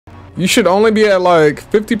you should only be at like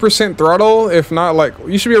 50% throttle. If not, like,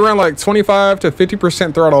 you should be around like 25 to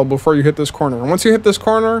 50% throttle before you hit this corner. And once you hit this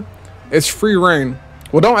corner, it's free reign.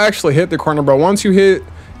 Well, don't actually hit the corner, but once you hit,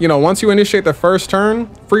 you know, once you initiate the first turn,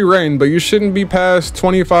 free reign, but you shouldn't be past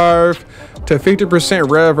 25 to 50%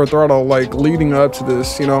 rev or throttle, like, leading up to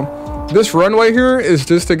this, you know. This runway here is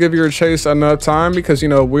just to give your chase enough time because, you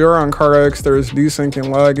know, we are on CarX, there's desync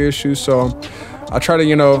and lag issues, so I try to,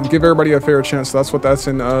 you know, give everybody a fair chance. So that's what that's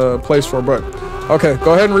in place for. But okay,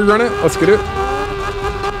 go ahead and rerun it. Let's get it.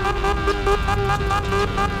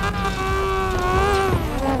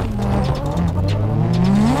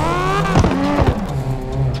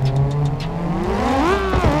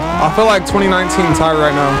 I feel like 2019 Ty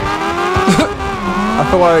right now. I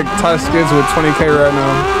feel like Ty Skids with 20K right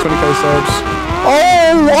now. 20K subs.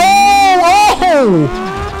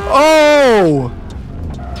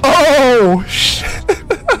 Oh, shit.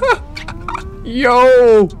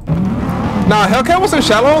 Yo. Nah, Hellcat wasn't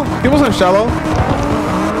shallow. He wasn't shallow.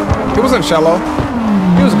 He wasn't shallow.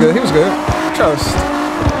 He was good. He was good. Trust.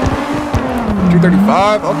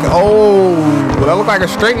 235. Okay. Oh, that looked like a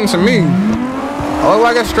straighten to me. I look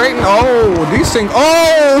like a straighten. Oh, these things.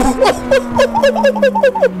 Oh.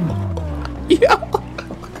 Yeah.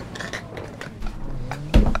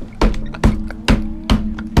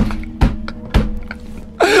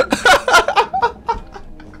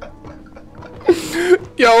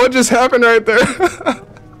 Yo, what just happened right there?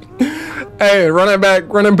 Hey, run it back,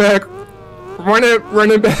 run it back. Run it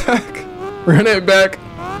back. Run it back.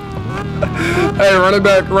 Hey, run it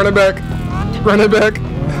back, run it back. Run it back.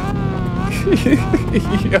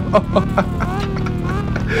 Yo.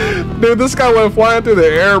 Dude, this guy went flying through the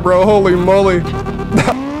air, bro. Holy moly.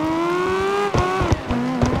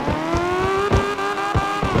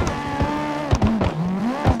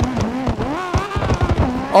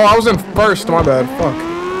 Oh, I was in first, my bad. Fuck.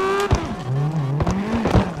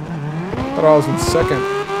 Thought I was in second.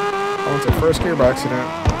 I went to first gear by accident.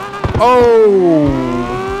 Oh!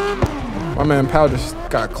 My man Pal just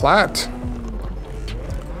got clapped.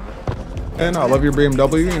 And I love your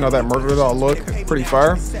BMW. You know, that murder doll look. Pretty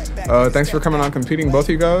fire. Thanks for coming on competing, both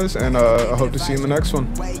of you guys. And I hope to see you in the next one.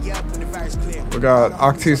 We got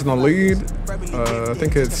Octis in the lead. I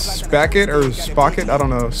think it's Spacket or Spocket. I don't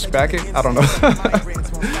know. Spacket. I don't know.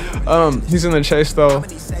 He's in the chase though.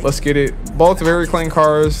 Let's get it. Both very clean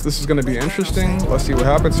cars. This is going to be interesting. Let's see what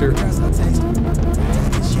happens here.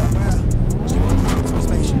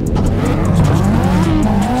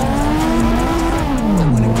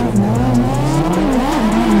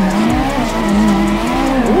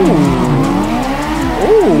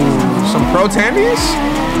 Some pro tandies?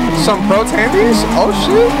 Some pro tandies? Oh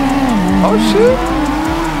shit. Oh shit.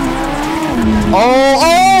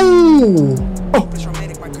 Oh.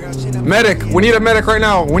 Medic. We need a medic right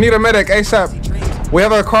now. We need a medic ASAP. We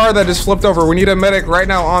have a car that just flipped over. We need a medic right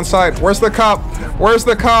now on site. Where's the cop? Where's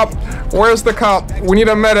the cop? Where's the cop? We need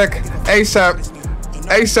a medic ASAP.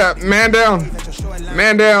 ASAP. Man down.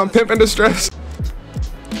 Man down. Pimp in distress.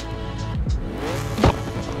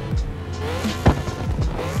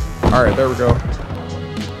 All right, there we go.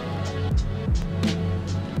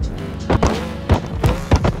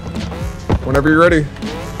 Whenever you're ready.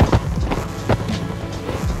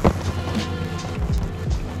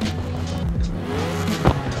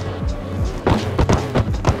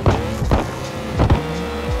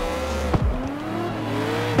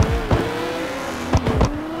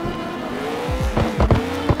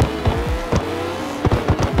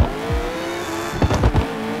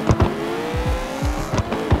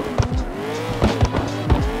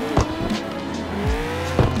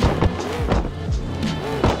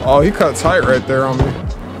 Oh, he cut tight right there on me.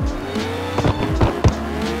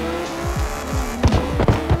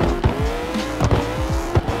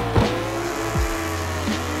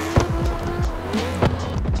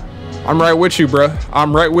 I'm right with you, bruh.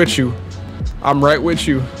 I'm right with you. I'm right with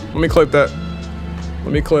you. Let me clip that.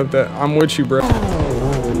 Let me clip that. I'm with you, bruh.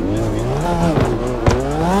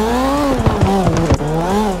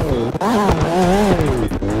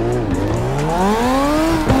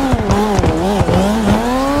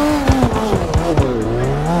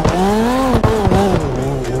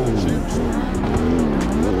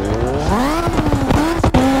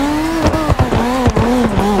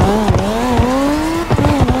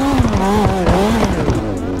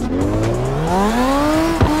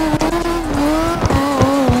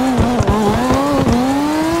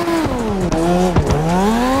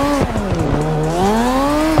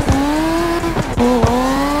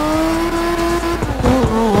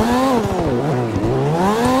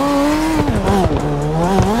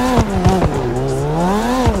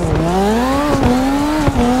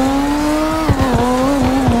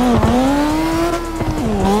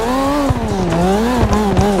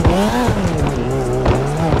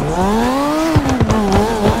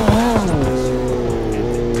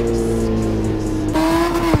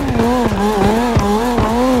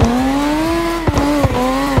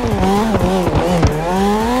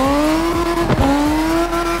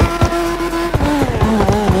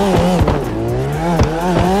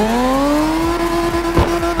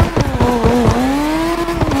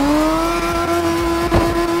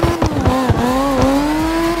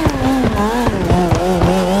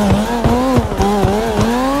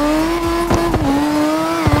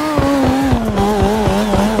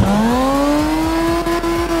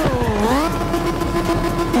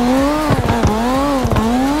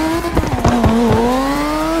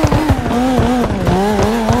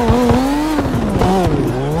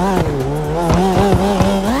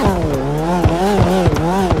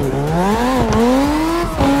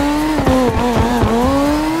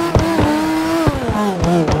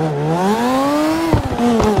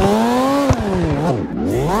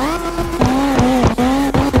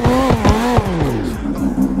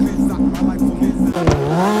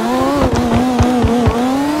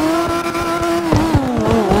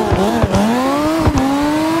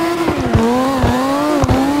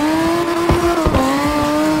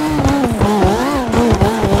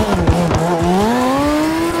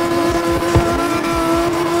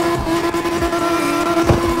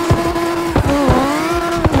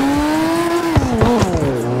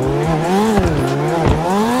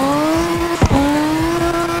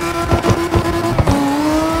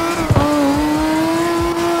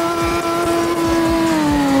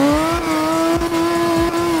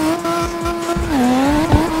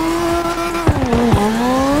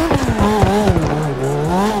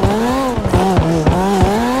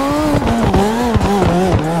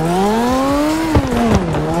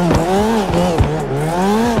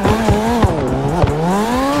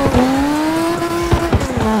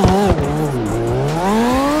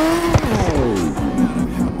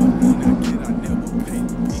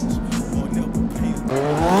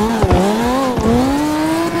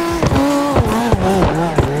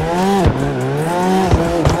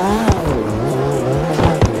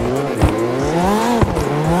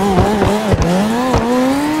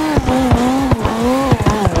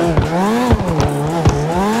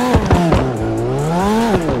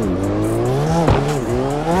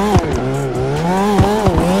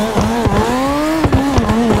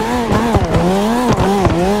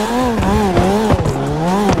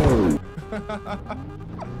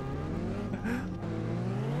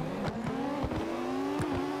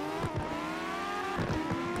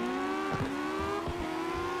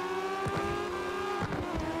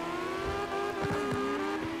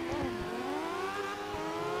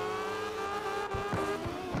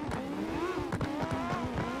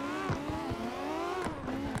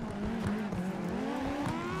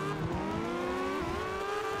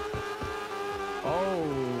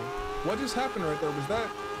 What just happened right there? Was that